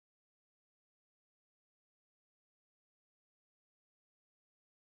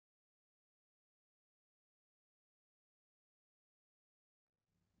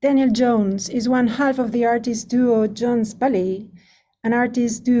Daniel Jones is one half of the artist duo Jones Bulley, an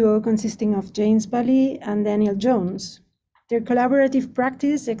artist duo consisting of James Bulley and Daniel Jones. Their collaborative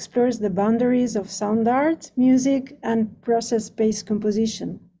practice explores the boundaries of sound art, music, and process-based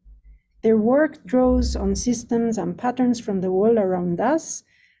composition. Their work draws on systems and patterns from the world around us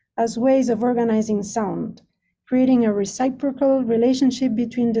as ways of organizing sound, creating a reciprocal relationship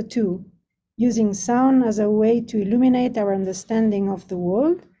between the two, using sound as a way to illuminate our understanding of the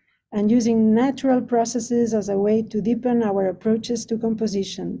world, and using natural processes as a way to deepen our approaches to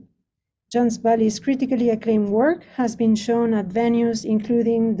composition. Jones Bulley's critically acclaimed work has been shown at venues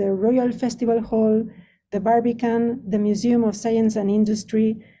including the Royal Festival Hall, the Barbican, the Museum of Science and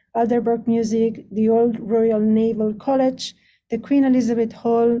Industry, Aldeburgh Music, the Old Royal Naval College, the Queen Elizabeth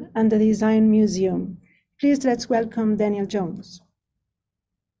Hall, and the Design Museum. Please let's welcome Daniel Jones.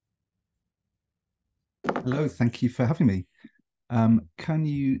 Hello, thank you for having me. Can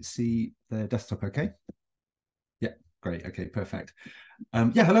you see the desktop okay? Yeah, great. Okay, perfect.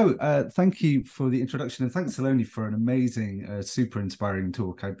 Yeah, hello. Thank you for the introduction, and thanks, Saloni, for an amazing, super inspiring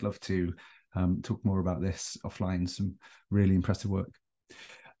talk. I'd love to talk more about this offline. Some really impressive work.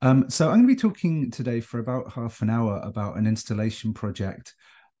 So I'm going to be talking today for about half an hour about an installation project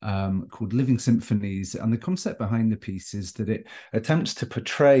called Living Symphonies. And the concept behind the piece is that it attempts to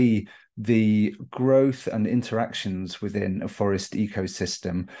portray the growth and interactions within a forest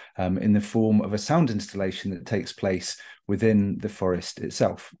ecosystem in the form of a sound installation that takes place within the forest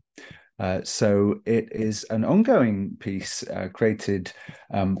itself. So it is an ongoing piece created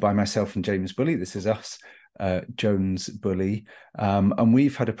by myself and James Bulley. This is us, Jones Bulley. And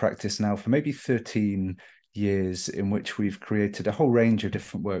we've had a practice now for maybe 13 years in which we've created a whole range of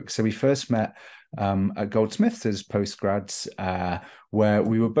different works. So we first met at Goldsmiths as postgrads, where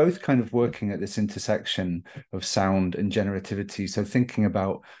we were both kind of working at this intersection of sound and generativity. So thinking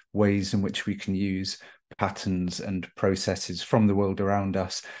about ways in which we can use patterns and processes from the world around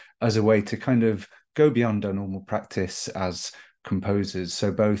us as a way to kind of go beyond our normal practice as composers. So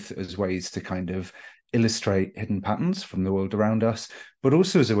both as ways to kind of illustrate hidden patterns from the world around us, but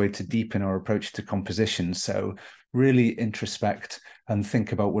also as a way to deepen our approach to composition. So really introspect and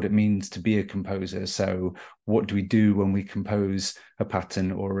think about what it means to be a composer. So what do we do when we compose a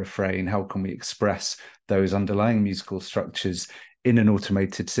pattern or a refrain? How can we express those underlying musical structures in an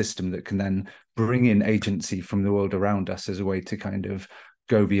automated system that can then bring in agency from the world around us as a way to kind of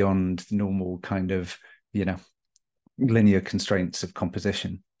go beyond normal kind of, linear constraints of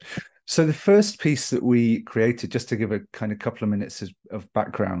composition? So the first piece that we created, just to give a kind of couple of minutes of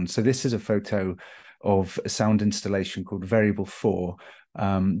background. So this is a photo of a sound installation called Variable 4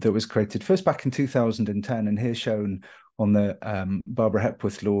 that was created first back in 2010, and here shown on the Barbara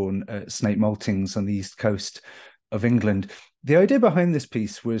Hepworth lawn at Snape Maltings on the east coast of England. The idea behind this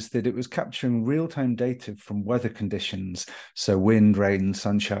piece was that it was capturing real-time data from weather conditions, so wind, rain,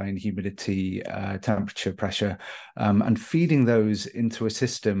 sunshine, humidity, temperature, pressure, and feeding those into a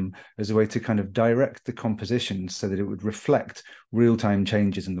system as a way to kind of direct the composition so that it would reflect real-time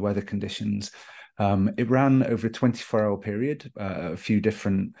changes in the weather conditions. It ran over a 24-hour period, a few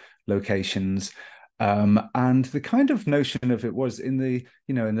different locations. And the kind of notion of it was in the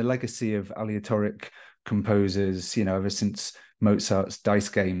legacy of aleatoric composers, ever since Mozart's Dice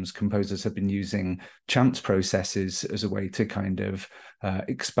Games, composers have been using chance processes as a way to kind of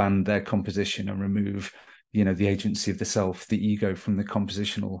expand their composition and remove, the agency of the self, the ego, from the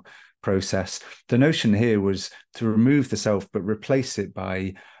compositional process. The notion here was to remove the self, but replace it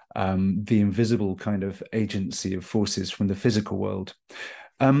by the invisible kind of agency of forces from the physical world.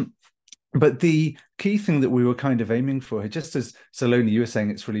 But the key thing that we were kind of aiming for, just as Saloni, you were saying,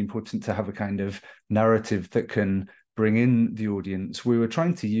 it's really important to have a kind of narrative that can bring in the audience. We were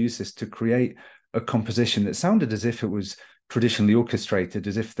trying to use this to create a composition that sounded as if it was traditionally orchestrated,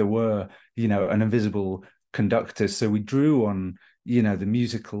 as if there were, an invisible conductor. So we drew on, the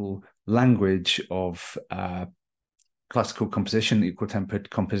musical language of classical composition, equal tempered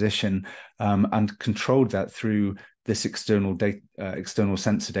composition, and controlled that through this external data, external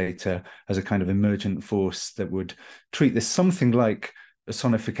sensor data, as a kind of emergent force that would treat this something like a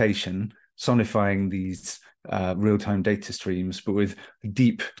sonification, sonifying these real-time data streams, but with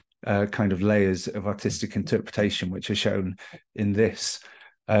deep kind of layers of artistic interpretation, which are shown in this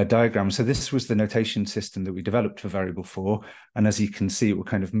diagram. So this was the notation system that we developed for Variable 4. And as you can see, it will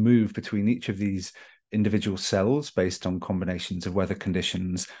kind of move between each of these individual cells based on combinations of weather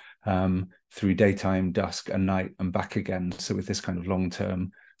conditions through daytime, dusk, and night, and back again. So with this kind of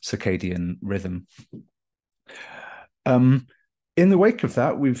long-term circadian rhythm. In the wake of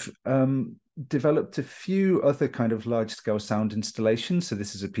that, we've developed a few other kind of large-scale sound installations. So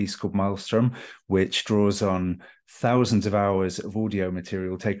this is a piece called Maelstrom, which draws on thousands of hours of audio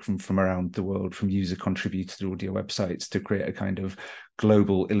material taken from around the world, from user-contributed audio websites, to create a kind of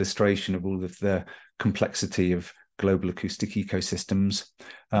global illustration of all of the complexity of global acoustic ecosystems.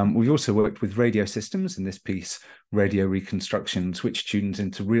 We also worked with radio systems in this piece, Radio Reconstructions, which tunes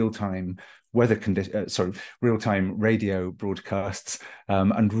into real-time real-time radio broadcasts,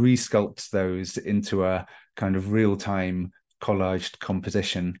 and resculpts those into a kind of real-time collaged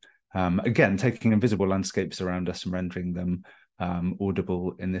composition. Again, taking invisible landscapes around us and rendering them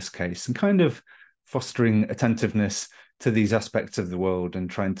audible in this case, and kind of fostering attentiveness to these aspects of the world and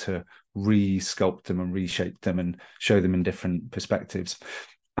trying to re-sculpt them and reshape them and show them in different perspectives.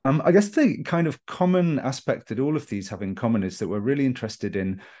 I guess the kind of common aspect that all of these have in common is that we're really interested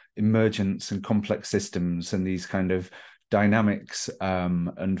in emergence and complex systems and these kind of dynamics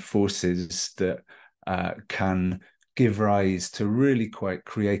and forces that can give rise to really quite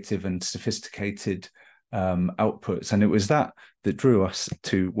creative and sophisticated outputs. And it was that drew us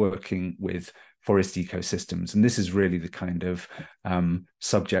to working with forest ecosystems. And this is really the kind of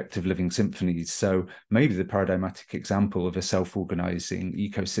subject of Living Symphonies. So maybe the paradigmatic example of a self-organizing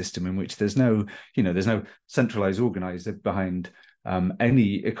ecosystem in which there's no centralized organizer behind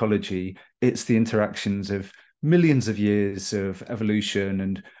any ecology. It's the interactions of millions of years of evolution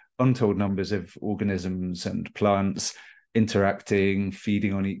and untold numbers of organisms and plants interacting,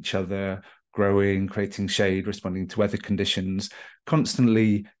 feeding on each other, growing, creating shade, responding to weather conditions,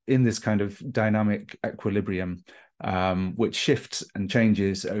 constantly in this kind of dynamic equilibrium, which shifts and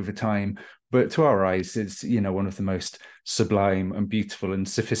changes over time. But to our eyes, it's, one of the most sublime and beautiful and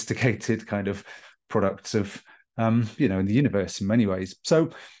sophisticated kind of products of, in the universe in many ways. So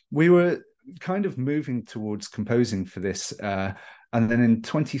we were kind of moving towards composing for this. And then in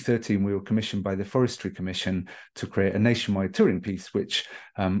 2013, we were commissioned by the Forestry Commission to create a nationwide touring piece, which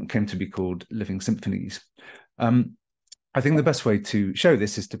came to be called Living Symphonies. I think the best way to show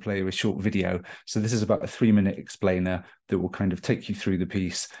this is to play you a short video. So this is about a 3-minute explainer that will kind of take you through the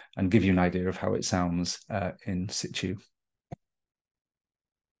piece and give you an idea of how it sounds in situ.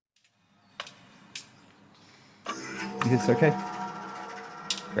 Is this okay?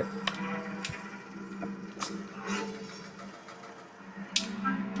 Great.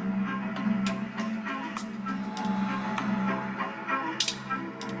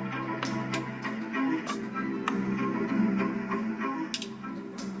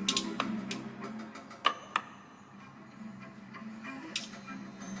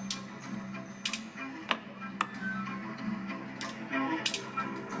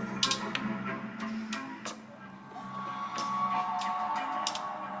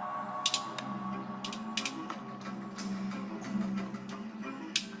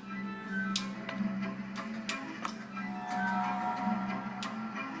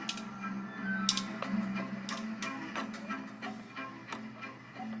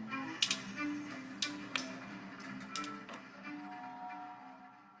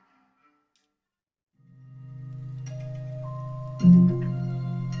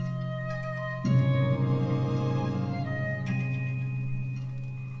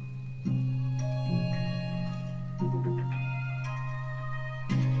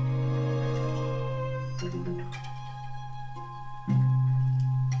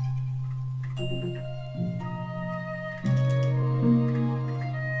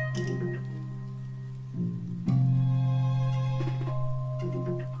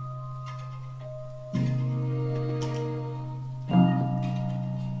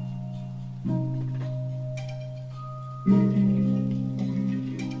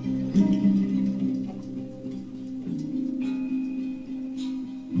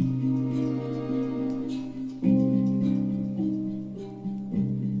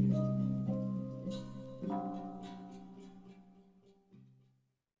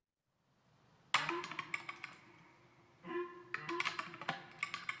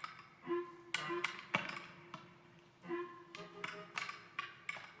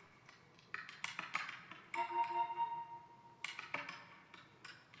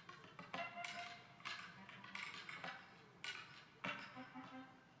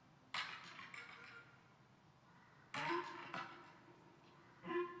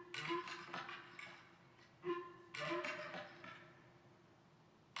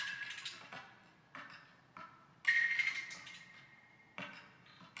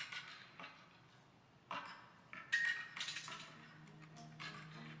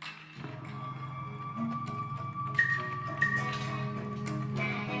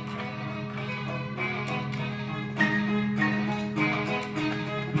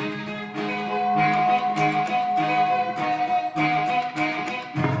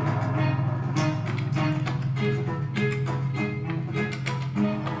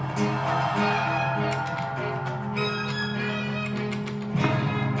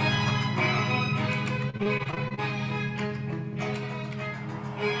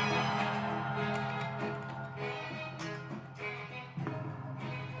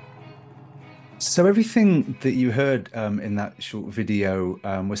 So everything that you heard in that short video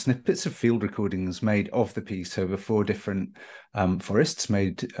were snippets of field recordings made of the piece over 4 different forests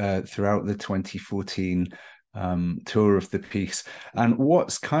made throughout the 2014 tour of the piece. And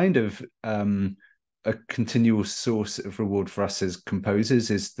what's kind of a continual source of reward for us as composers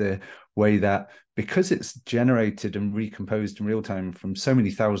is the way that, because it's generated and recomposed in real time from so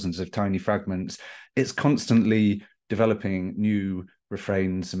many thousands of tiny fragments, it's constantly developing new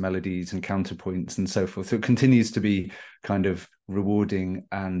refrains and melodies and counterpoints and so forth. So it continues to be kind of rewarding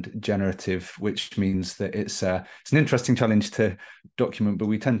and generative, which means that it's an interesting challenge to document, but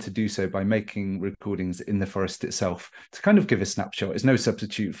we tend to do so by making recordings in the forest itself to kind of give a snapshot. It's no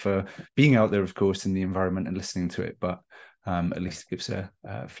substitute for being out there, of course, in the environment and listening to it, but at least it gives a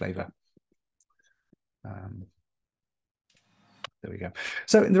flavour. There we go.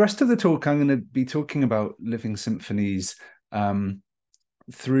 So in the rest of the talk, I'm going to be talking about living symphonies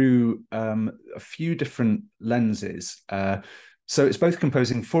through a few different lenses. So it's both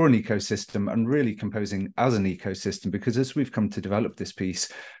composing for an ecosystem and really composing as an ecosystem, because as we've come to develop this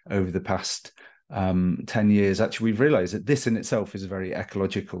piece over the past 10 years, actually, we've realized that this in itself is a very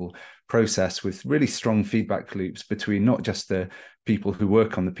ecological process with really strong feedback loops between not just the people who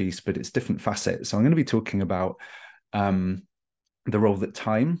work on the piece, but its different facets. So I'm going to be talking about the role that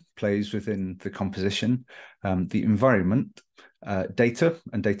time plays within the composition, the environment, data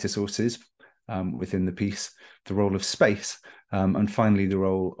and data sources within the piece, the role of space, and finally the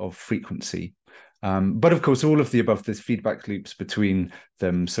role of frequency. But of course, all of the above, there's feedback loops between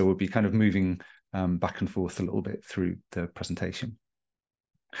them. So we'll be kind of moving back and forth a little bit through the presentation.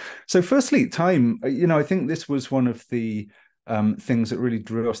 So firstly, time, I think this was one of the things that really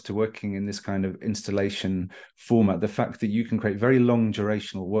drew us to working in this kind of installation format, the fact that you can create very long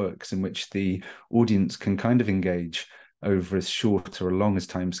durational works in which the audience can kind of engage over as short or long as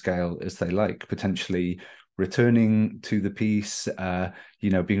time scale as they like, potentially returning to the piece,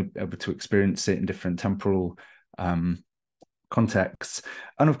 being able to experience it in different temporal contexts.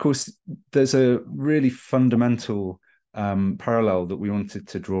 And of course, there's a really fundamental parallel that we wanted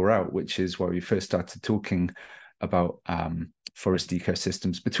to draw out, which is why we first started talking about forest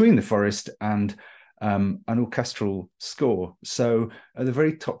ecosystems, between the forest and an orchestral score. So at the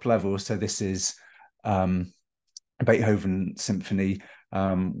very top level, so this is Beethoven symphony,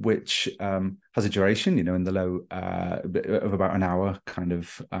 which has a duration, in the low of about an hour, kind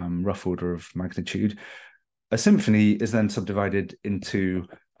of rough order of magnitude. A symphony is then subdivided into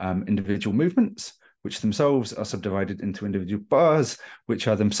individual movements, which themselves are subdivided into individual bars, which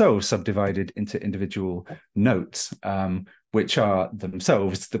are themselves subdivided into individual notes, which are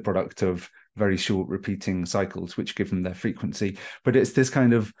themselves the product of very short repeating cycles, which give them their frequency. But it's this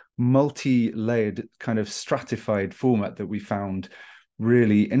kind of multi-layered, kind of stratified format that we found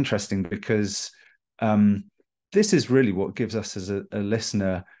really interesting, because this is really what gives us as a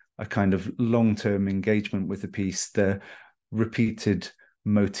listener a kind of long-term engagement with the piece, the repeated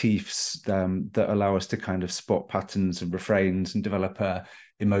motifs that allow us to kind of spot patterns and refrains and develop a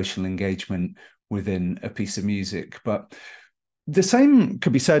emotional engagement within a piece of music. But the same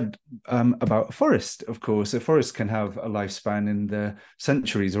could be said about a forest, of course. A forest can have a lifespan in the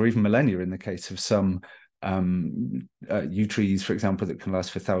centuries or even millennia in the case of some yew trees, for example, that can last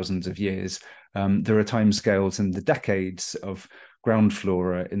for thousands of years. There are timescales in the decades of ground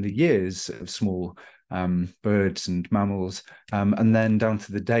flora, in the years of small birds and mammals, and then down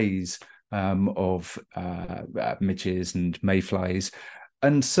to the days of midges and mayflies.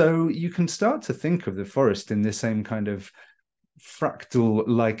 And so you can start to think of the forest in the same kind of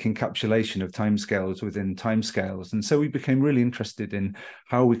fractal-like encapsulation of timescales within timescales. And so we became really interested in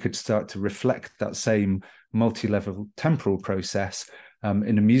how we could start to reflect that same multi-level temporal process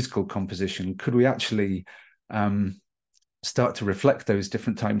in a musical composition. Could we actually start to reflect those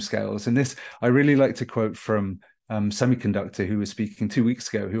different timescales? And this, I really like to quote from Semiconductor, who was speaking 2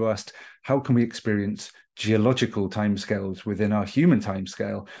 weeks ago, who asked, how can we experience geological timescales within our human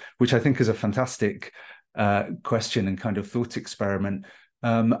timescale? Which I think is a fantastic question and kind of thought experiment.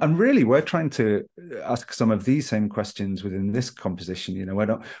 And really, we're trying to ask some of these same questions within this composition.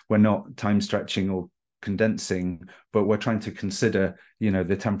 We're not time stretching or condensing, but we're trying to consider,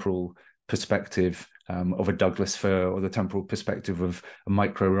 the temporal perspective of a Douglas fir, or the temporal perspective of a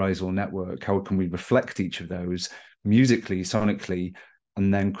mycorrhizal network. How can we reflect each of those musically, sonically,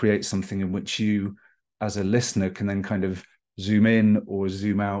 and then create something in which you, as a listener, can then kind of zoom in or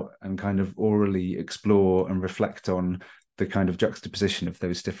zoom out and kind of orally explore and reflect on the kind of juxtaposition of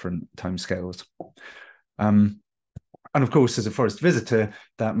those different timescales. And of course, as a forest visitor,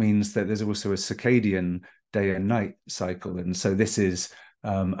 that means that there's also a circadian day and night cycle. And so this is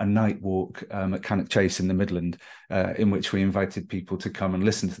a night walk at Cannock Chase in the Midland, in which we invited people to come and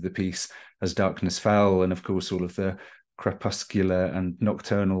listen to the piece as darkness fell, and of course all of the crepuscular and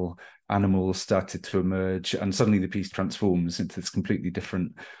nocturnal animals started to emerge, and suddenly the piece transforms into this completely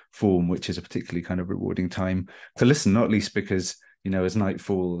different form, which is a particularly kind of rewarding time to listen, not least because, you know, as night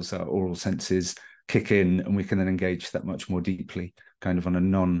falls, our oral senses kick in and we can then engage that much more deeply, kind of on a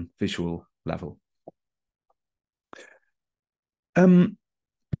non-visual level.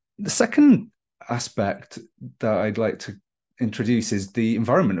 The second aspect that I'd like to introduce is the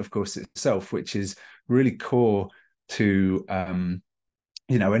environment, of course, itself, which is really core to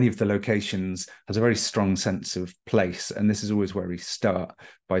you know, any of the locations has a very strong sense of place. And this is always where we start,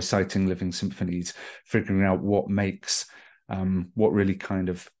 by citing Living Symphonies, figuring out what makes, what really kind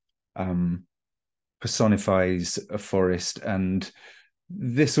of personifies a forest. And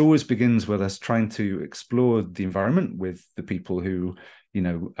this always begins with us trying to explore the environment with the people who, you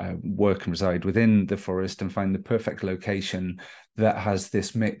know, work and reside within the forest, and find the perfect location that has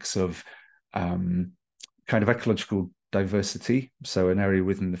this mix of kind of ecological diversity, so an area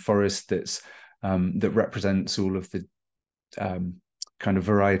within the forest that's that represents all of the kind of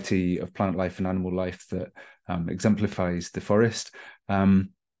variety of plant life and animal life that exemplifies the forest. A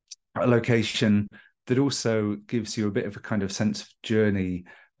location that also gives you a bit of a kind of sense of journey,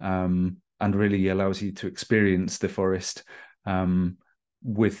 and really allows you to experience the forest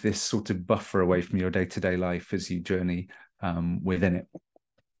with this sort of buffer away from your day-to-day life as you journey within it.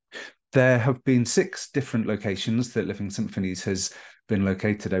 There have been 6 different locations that Living Symphonies has been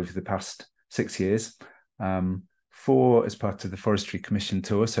located over the past 6 years. 4 as part of the Forestry Commission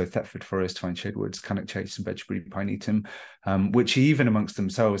tour, so Thetford Forest, Fineshade Woods, Cannock Chase and Bedgebury Pine Eaton, which even amongst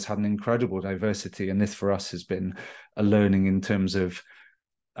themselves had an incredible diversity. And this for us has been a learning in terms of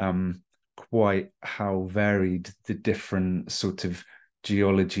quite how varied the different sort of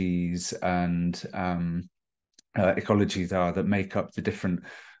geologies and ecologies are that make up the different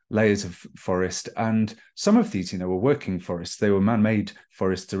layers of forest. And some of these, you know, were working forests. They were man-made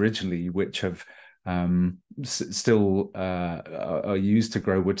forests originally, which have still are used to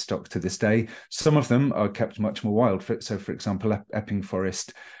grow woodstock to this day. Some of them are kept much more wild. So, for example, Epping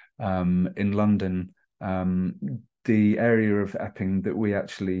Forest in London, the area of Epping that we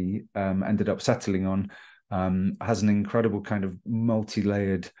actually ended up settling on has an incredible kind of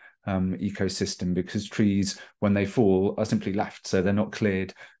multi-layered ecosystem, because trees, when they fall, are simply left, so they're not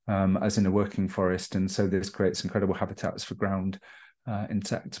cleared as in a working forest, and so this creates incredible habitats for ground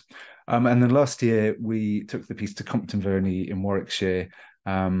insects. And then last year we took the piece to Compton Verney in Warwickshire,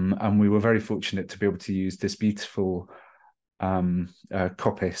 and we were very fortunate to be able to use this beautiful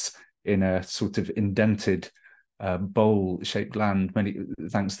coppice in a sort of indented bowl-shaped land, many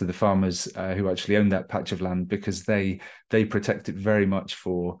thanks to the farmers who actually own that patch of land, because they protect it very much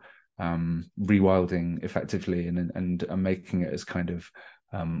for rewilding effectively and making it as kind of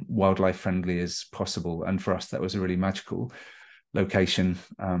wildlife friendly as possible. And for us, that was a really magical location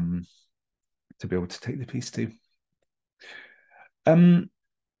to be able to take the piece to.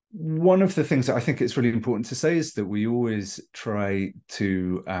 One of the things that I think it's really important to say is that we always try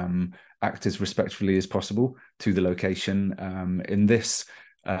to act as respectfully as possible to the location. In this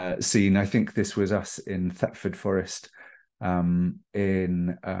scene, I think this was us in Thetford Forest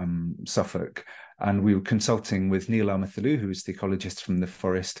in Suffolk, and we were consulting with Neil Armathalou, who is the ecologist from the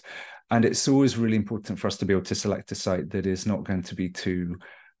forest. And it's always really important for us to be able to select a site that is not going to be too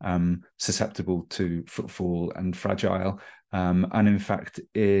susceptible to footfall and fragile. And in fact,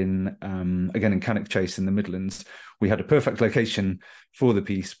 again, in Cannock Chase in the Midlands, we had a perfect location for the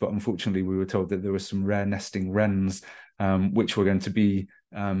piece, but unfortunately we were told that there were some rare nesting wrens, which were going to be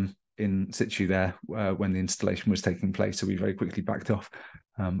in situ there when the installation was taking place. So we very quickly backed off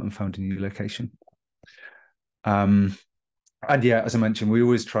and found a new location. And yeah, as I mentioned, we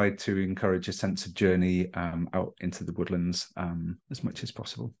always try to encourage a sense of journey out into the woodlands as much as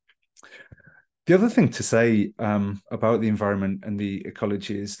possible. The other thing to say about the environment and the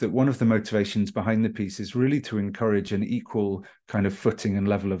ecology is that one of the motivations behind the piece is really to encourage an equal kind of footing and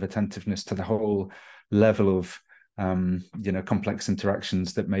level of attentiveness to the whole level of you know, complex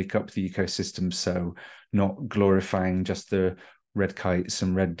interactions that make up the ecosystem. So not glorifying just the red kites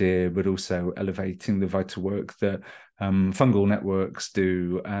and red deer, but also elevating the vital work that fungal networks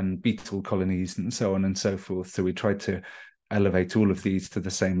do, and beetle colonies and so on and so forth. So we try to elevate all of these to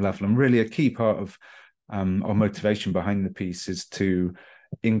the same level. And really a key part of our motivation behind the piece is to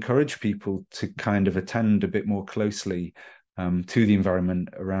encourage people to kind of attend a bit more closely to the environment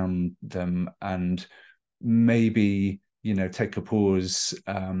around them, and maybe, you know, take a pause.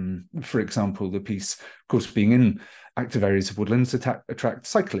 For example, the piece, of course, being in active areas of woodlands attract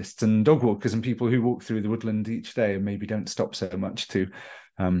cyclists and dog walkers and people who walk through the woodland each day and maybe don't stop so much to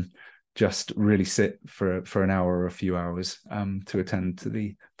just really sit for an hour or a few hours to attend to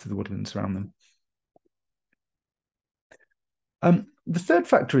the woodlands around them. The third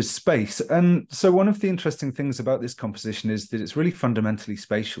factor is space. And so one of the interesting things about this composition is that it's really fundamentally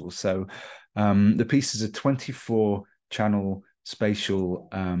spatial. So the piece is a 24-channel spatial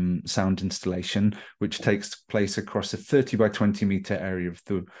sound installation, which takes place across a 30 by 20 meter area of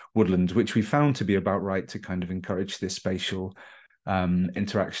the woodland, which we found to be about right to kind of encourage this spatial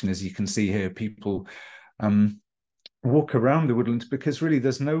interaction. As you can see here, people walk around the woodland because really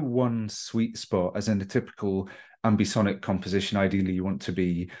there's no one sweet spot, as in a typical ambisonic composition. Ideally, you want to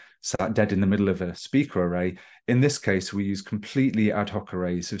be sat dead in the middle of a speaker array. In this case, we use completely ad hoc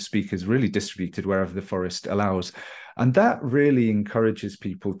arrays of speakers really distributed wherever the forest allows. And that really encourages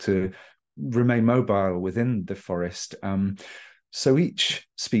people to remain mobile within the forest. So each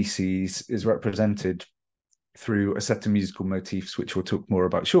species is represented through a set of musical motifs, which we'll talk more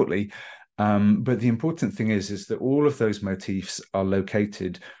about shortly. But the important thing is that all of those motifs are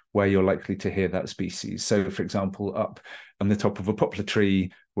located where you're likely to hear that species. So, for example, up on the top of a poplar tree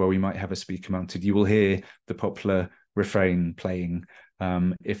where we might have a speaker mounted, you will hear the poplar refrain playing.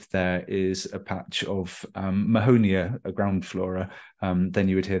 If there is a patch of Mahonia, a ground flora, then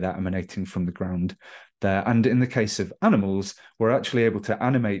you would hear that emanating from the ground there. And in the case of animals, we're actually able to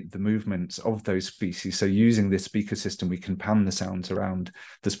animate the movements of those species. So using this speaker system, we can pan the sounds around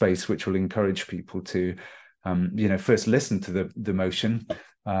the space, which will encourage people to, first listen to the motion,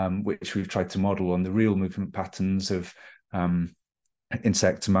 which we've tried to model on the real movement patterns of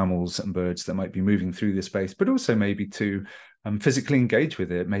insects, mammals, and birds that might be moving through the space, but also maybe to physically engage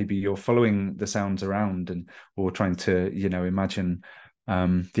with it. Maybe you're following the sounds around or trying to, imagine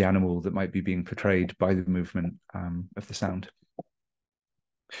the animal that might be being portrayed by the movement of the sound.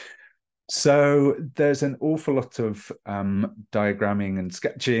 So there's an awful lot of diagramming and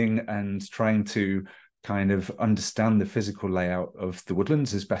sketching and trying to kind of understand the physical layout of the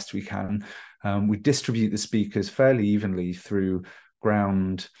woodlands as best we can. We distribute the speakers fairly evenly through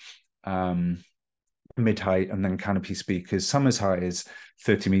ground, mid-height, and then canopy speakers, some as high as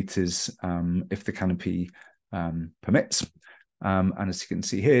 30 meters if the canopy permits. And as you can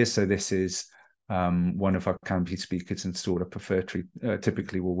see here, so this is one of our canopy speakers installed up a fir tree.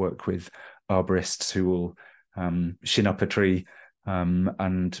 Typically we'll work with arborists who will shin up a tree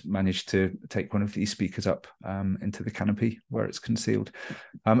and manage to take one of these speakers up into the canopy where it's concealed.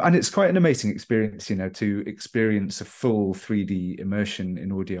 And it's quite an amazing experience, to experience a full 3D immersion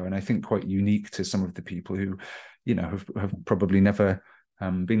in audio. And I think quite unique to some of the people who, have probably never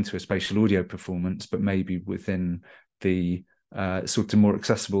been to a spatial audio performance, but maybe within the sort of more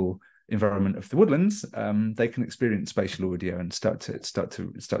accessible environment of the woodlands, they can experience spatial audio and start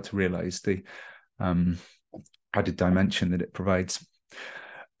to realize the added dimension that it provides.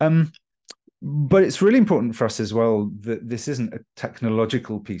 But it's really important for us as well that this isn't a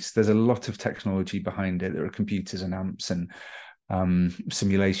technological piece. There's a lot of technology behind it. There are computers and amps and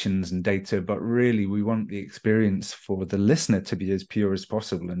simulations and data, but really we want the experience for the listener to be as pure as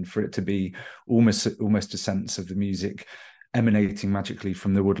possible and for it to be almost a sense of the music emanating magically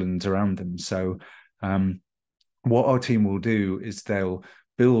from the woodlands around them. So what our team will do is they'll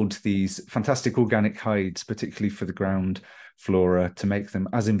build these fantastic organic hides, particularly for the ground flora, to make them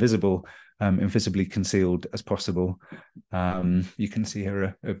as invisibly concealed as possible. You can see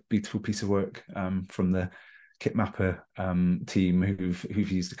here a beautiful piece of work from the Kit Mapper team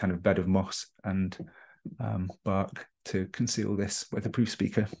who've used a kind of bed of moss and bark to conceal this weatherproof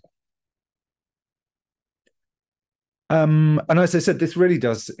speaker. And as I said, this really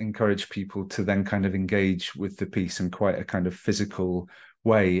does encourage people to then kind of engage with the piece in quite a kind of physical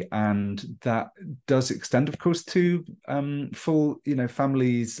way. And that does extend, of course, to full,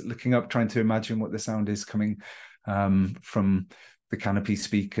 families looking up, trying to imagine what the sound is coming from the canopy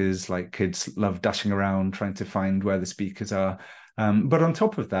speakers. Like kids love dashing around, trying to find where the speakers are. But on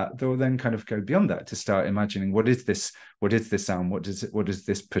top of that, they'll then kind of go beyond that to start imagining what is this sound? What does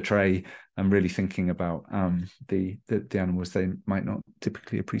this portray? And really thinking about the animals they might not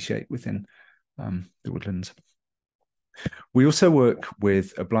typically appreciate within the woodlands. We also work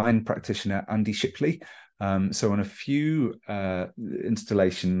with a blind practitioner, Andy Shipley. So on a few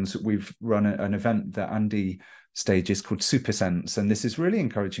installations, we've run an event that Andy stages called Super Sense, and this is really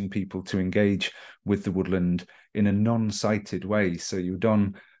encouraging people to engage with the woodland in a non-sighted way. So you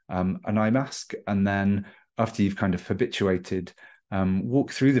don an eye mask, and then after you've kind of habituated,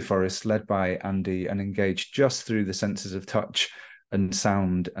 walk through the forest led by Andy and engage just through the senses of touch and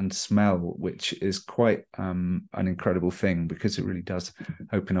sound and smell, which is quite an incredible thing, because it really does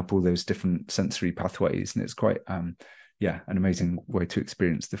open up all those different sensory pathways, and it's quite yeah, an amazing way to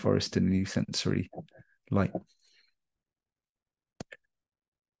experience the forest in a new sensory light.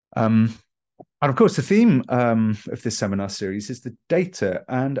 And of course, the theme of this seminar series is the data.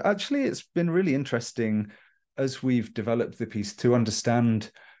 And actually, it's been really interesting as we've developed the piece to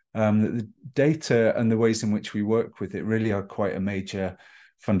understand that the data and the ways in which we work with it really are quite a major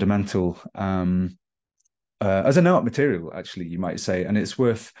fundamental as an art material, actually, you might say. And it's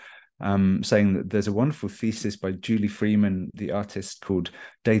worth saying that there's a wonderful thesis by Julie Freeman, the artist, called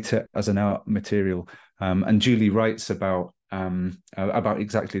Data as an Art Material. And Julie writes about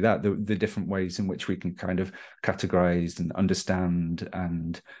exactly that, the different ways in which we can kind of categorize and understand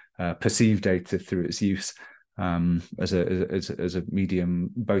and perceive data through its use as a medium,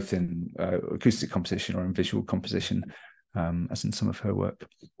 both in acoustic composition or in visual composition, as in some of her work.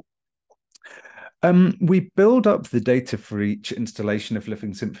 We build up the data for each installation of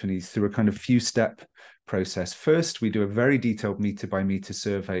Living Symphonies through a kind of few-step process. First, we do a very detailed meter-by-meter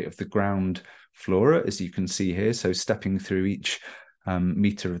survey of the ground flora, as you can see here. So stepping through each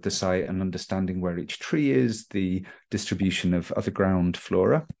meter of the site and understanding where each tree is, the distribution of other ground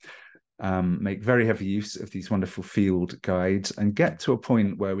flora. Make very heavy use of these wonderful field guides and get to a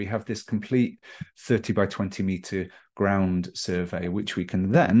point where we have this complete 30 by 20 meter ground survey, which we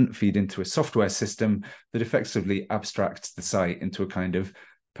can then feed into a software system that effectively abstracts the site into a kind of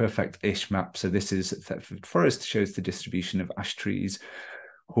perfect-ish map. So this is Thetford Forest, shows the distribution of ash trees,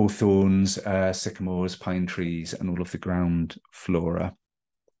 hawthorns, sycamores, pine trees, and all of the ground flora.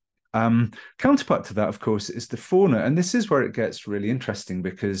 Counterpart to that, of course, is the fauna. And this is where it gets really interesting,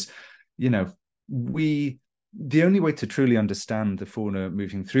 because you know, the only way to truly understand the fauna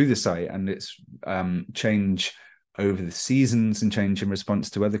moving through the site and its change over the seasons and change in response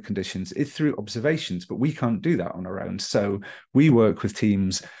to other conditions is through observations, but we can't do that on our own. So we work with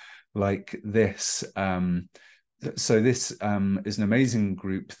teams like this. So this is an amazing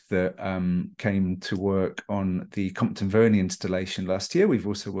group that came to work on the Compton Verney installation last year. We've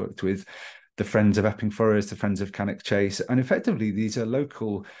also worked with the Friends of Epping Forest, the Friends of Cannock Chase, and effectively these are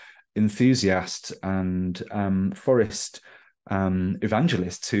local enthusiasts and forest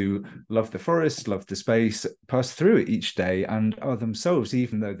evangelists who love the forest, love the space, pass through it each day, and are themselves,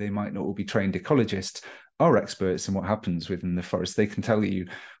 even though they might not all be trained ecologists, are experts in what happens within the forest. They can tell you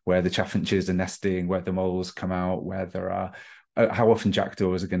where the chaffinches are nesting, where the moles come out, where there are how often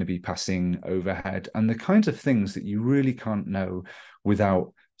jackdaws are going to be passing overhead, and the kinds of things that you really can't know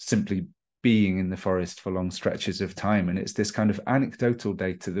without simply being in the forest for long stretches of time. And it's this kind of anecdotal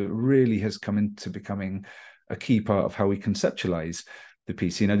data that really has come into becoming a key part of how we conceptualize the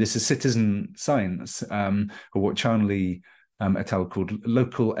piece. You know, this is citizen science, or what Charnley et al. Called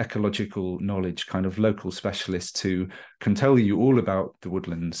local ecological knowledge, kind of local specialists who can tell you all about the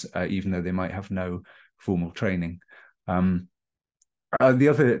woodlands, even though they might have no formal training. The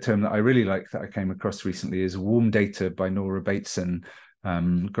other term that I really like that I came across recently is warm data by Nora Bateson,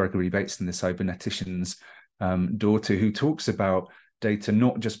 Gregory Bateson, the cybernetician's daughter, who talks about data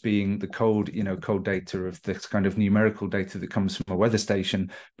not just being the cold data of this kind of numerical data that comes from a weather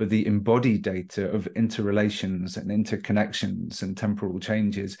station, but the embodied data of interrelations and interconnections and temporal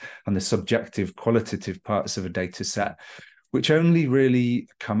changes and the subjective qualitative parts of a data set, which only really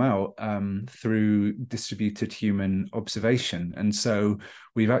come out through distributed human observation. And so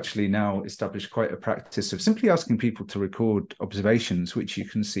we've actually now established quite a practice of simply asking people to record observations, which you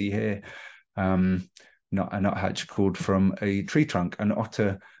can see here. Not a nuthatch called from a tree trunk. An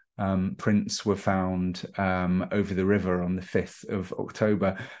otter prints were found over the river on the 5th of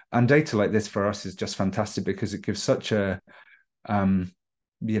October. And data like this for us is just fantastic, because it gives such a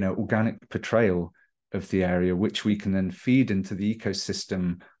organic portrayal of the area, which we can then feed into the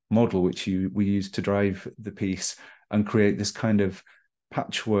ecosystem model, which we use to drive the piece and create this kind of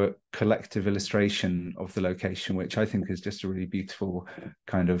patchwork collective illustration of the location, which I think is just a really beautiful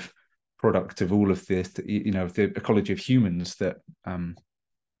kind of product of all of this, the ecology of humans that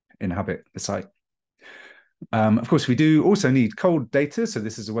inhabit the site. Of course, we do also need cold data. So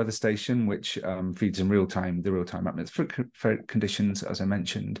this is a weather station which feeds in the real-time atmospheric conditions, as I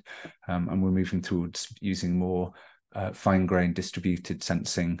mentioned, and we're moving towards using more fine-grained distributed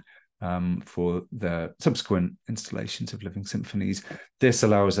sensing for the subsequent installations of Living Symphonies. This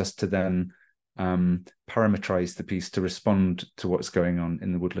allows us to then parameterize the piece to respond to what's going on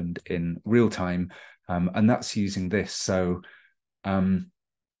in the woodland in real time, and that's using this. So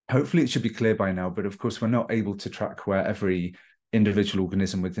hopefully it should be clear by now, but of course we're not able to track where every individual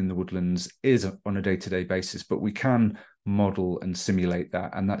organism within the woodlands is on a day-to-day basis, but we can model and simulate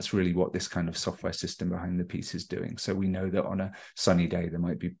that. And that's really what this kind of software system behind the piece is doing. So we know that on a sunny day, there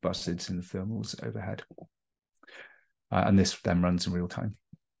might be buzzards in the thermals overhead. And this then runs in real time.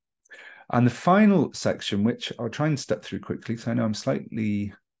 And the final section, which I'll try and step through quickly, because I know I'm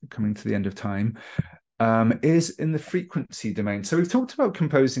slightly coming to the end of time, is in the frequency domain. So we've talked about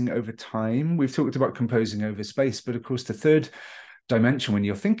composing over time. We've talked about composing over space. But of course, the third dimension when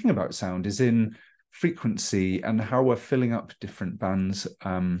you're thinking about sound is in frequency and how we're filling up different bands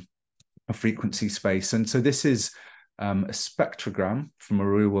of frequency space. And so this is a spectrogram from a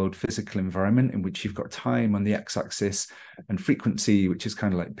real world physical environment in which you've got time on the x-axis and frequency, which is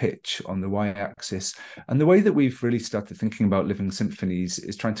kind of like pitch, on the y-axis. And the way that we've really started thinking about Living Symphonies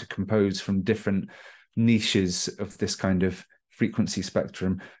is trying to compose from different niches of this kind of frequency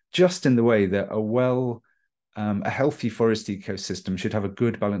spectrum, just in the way that a healthy forest ecosystem should have a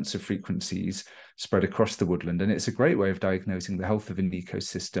good balance of frequencies spread across the woodland. And it's a great way of diagnosing the health of an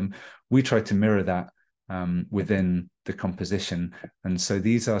ecosystem. We try to mirror that within the composition. And so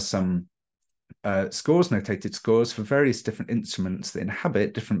these are some scores, notated scores for various different instruments that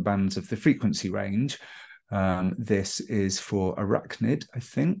inhabit different bands of the frequency range. This is for arachnid, I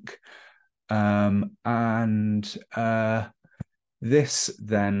think. This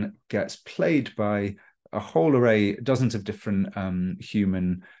then gets played by a whole array, dozens of different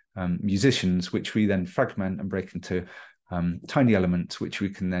human musicians, which we then fragment and break into tiny elements, which we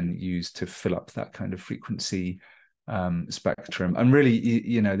can then use to fill up that kind of frequency spectrum. And really,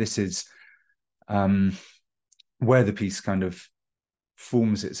 you know, this is where the piece kind of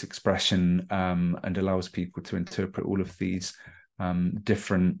forms its expression and allows people to interpret all of these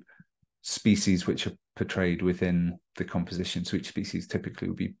different species which are portrayed within the composition. So each species typically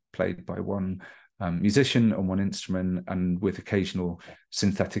will be played by one musician on one instrument, and with occasional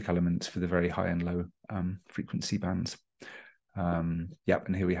synthetic elements for the very high and low frequency bands. Yep,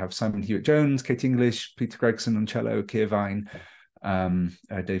 and here we have Simon Hewitt-Jones, Kate English, Peter Gregson on cello, Keir Vine,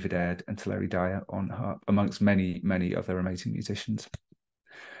 David Aird and Tulare Dyer on harp, amongst many, many other amazing musicians.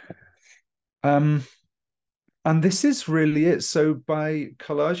 And this is really it. So by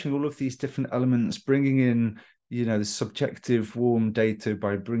collaging all of these different elements, bringing in, you know, the subjective warm data,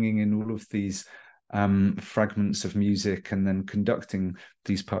 by bringing in all of these fragments of music and then conducting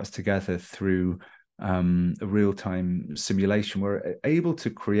these parts together through a real-time simulation, we're able to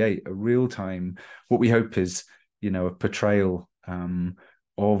create a real-time, what we hope is, you know, a portrayal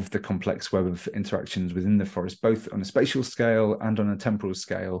of the complex web of interactions within the forest, both on a spatial scale and on a temporal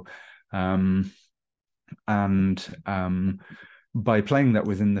scale. By playing that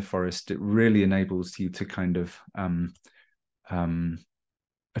within the forest, it really enables you to kind of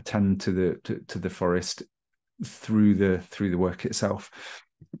attend to the forest through the work itself.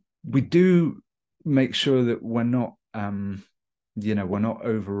 We do make sure that we're not we're not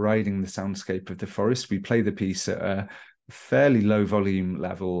overriding the soundscape of the forest. We play the piece at a fairly low volume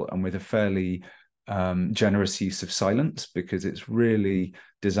level and with a fairly generous use of silence, because it's really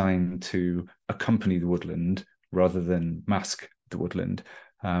designed to accompany the woodland rather than mask the woodland.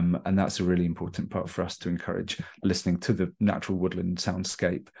 And that's a really important part for us, to encourage listening to the natural woodland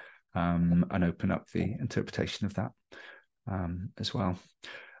soundscape and open up the interpretation of that as well.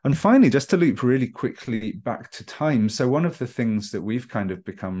 And finally, just to loop really quickly back to time. So one of the things that we've kind of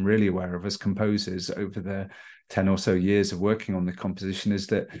become really aware of as composers over the 10 or so years of working on the composition is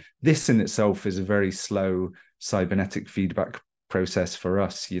that this in itself is a very slow cybernetic feedback process for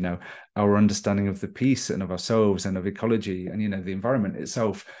us. You know, our understanding of the piece and of ourselves and of ecology and, you know, the environment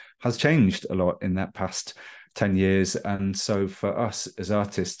itself has changed a lot in that past 10 years. And so for us as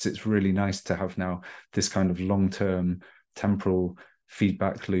artists, it's really nice to have now this kind of long-term temporal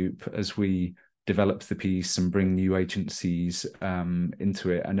feedback loop as we develop the piece and bring new agencies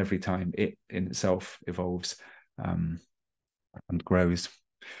into it. And every time it in itself evolves and grows.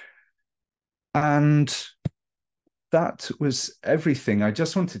 And that was everything. I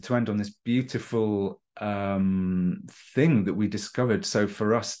just wanted to end on this beautiful thing that we discovered. So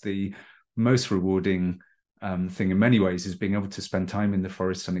for us, the most rewarding thing in many ways is being able to spend time in the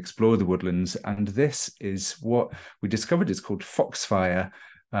forest and explore the woodlands. And this is what we discovered is called foxfire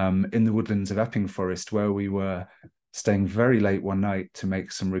in the woodlands of Epping Forest, where we were staying very late one night to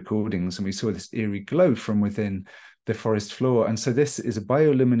make some recordings, and we saw this eerie glow from within the forest floor. And so this is a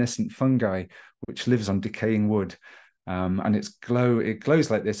bioluminescent fungi which lives on decaying wood. And it glows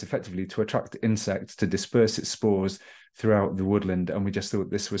like this effectively to attract insects to disperse its spores throughout the woodland. And we just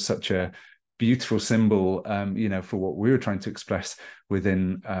thought this was such a beautiful symbol, you know, for what we were trying to express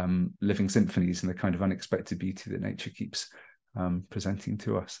within Living Symphonies and the kind of unexpected beauty that nature keeps presenting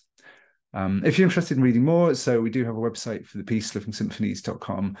to us. If you're interested in reading more, so we do have a website for the piece,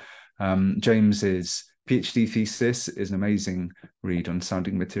 livingsymphonies.com. James's PhD thesis is an amazing read on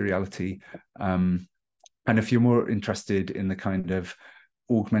sounding materiality. And if you're more interested in the kind of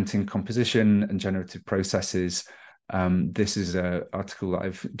augmenting composition and generative processes, this is an article that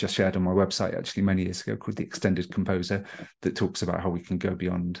I've just shared on my website actually many years ago called The Extended Composer, that talks about how we can go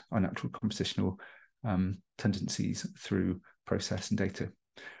beyond our natural compositional tendencies through process and data.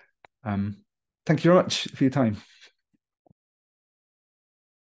 Thank you very much for your time.